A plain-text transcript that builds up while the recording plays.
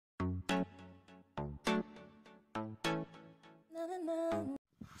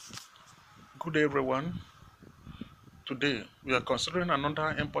Good day, everyone. Today we are considering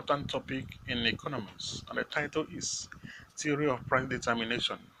another important topic in economics, and the title is Theory of Price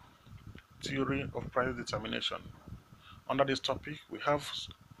Determination. Theory of Price Determination. Under this topic, we have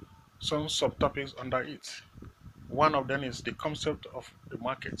some subtopics under it. One of them is the concept of the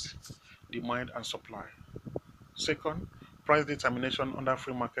market, demand and supply. Second, price determination under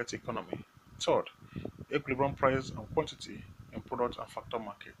free market economy. Third, equilibrium price and quantity in product and factor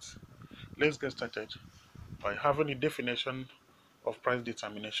markets. Let's get started by having a definition of price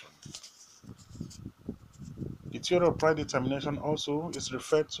determination. The theory of price determination also is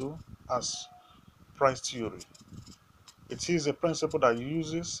referred to as price theory. It is a principle that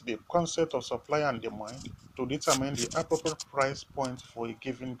uses the concept of supply and demand to determine the appropriate price point for a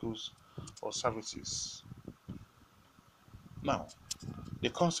given goods or services. Now, the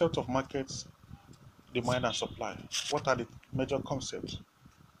concept of markets, demand and supply. What are the major concepts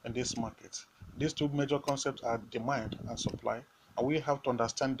in this market? These two major concepts are demand and supply, and we have to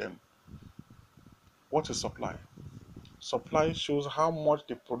understand them. What is supply? Supply shows how much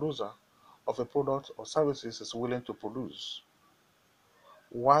the producer of a product or services is willing to produce,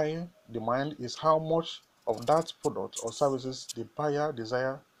 while demand is how much of that product or services the buyer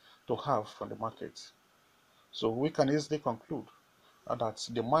desires to have from the market. So we can easily conclude that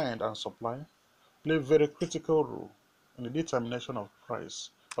demand and supply play a very critical role in the determination of price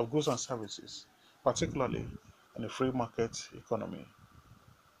of goods and services, particularly in a free market economy.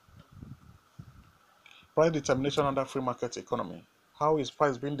 Price determination under free market economy. How is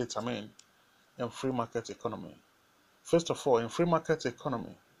price being determined in free market economy? First of all, in free market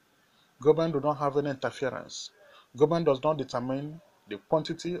economy, government do not have any interference. Government does not determine the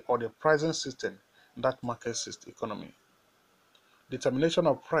quantity or the pricing system in that market economy. Determination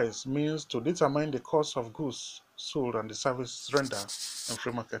of price means to determine the cost of goods sold and the service rendered in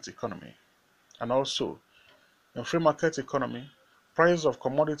free market economy. And also, in free market economy, price of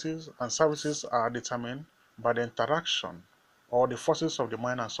commodities and services are determined by the interaction or the forces of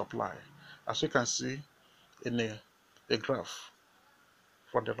demand and supply, as you can see in a graph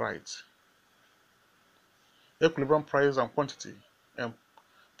for the right. Equilibrium price and quantity in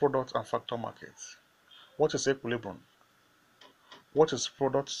product and factor markets. What is equilibrium? What is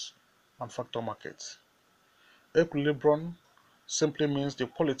products and factor markets? Equilibrium simply means the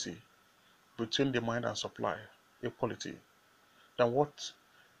equality between demand and supply. Equality. Then what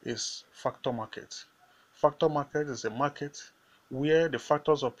is factor market? Factor market is a market where the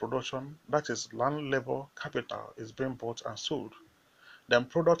factors of production, that is land, labor, capital, is being bought and sold. Then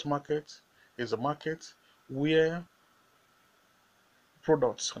product market is a market where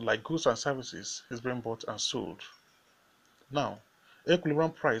products like goods and services is being bought and sold. Now,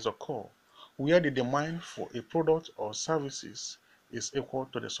 equilibrium price occur where the demand for a product or services is equal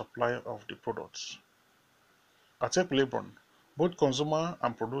to the supply of the products. At equilibrium, both consumer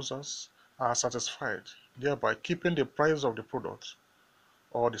and producers are satisfied, thereby keeping the price of the product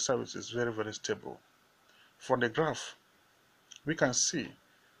or the services very stable. From the graph, we can see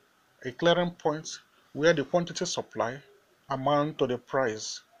a clearing point where the quantity supply amount to the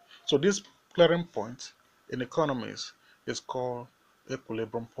price. So this clearing point in economics is called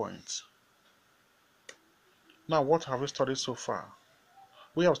equilibrium point. Now, what have we studied so far?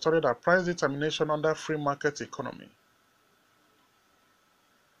 We have studied our price determination under free market economy.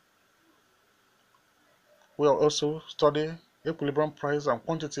 We have also studied equilibrium price and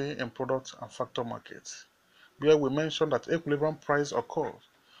quantity in product and factor markets, where we mentioned that equilibrium price occurs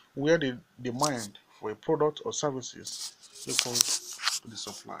where the demand for a product or services equals to the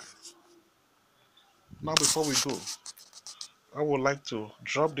supply. Now, before we go, I would like to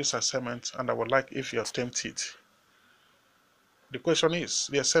drop this assignment and I would like if you attempt it.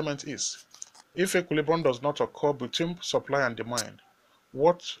 The assignment is, if equilibrium does not occur between supply and demand,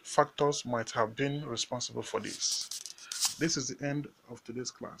 what factors might have been responsible for this? This is the end of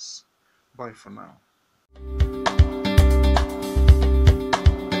today's class. Bye for now.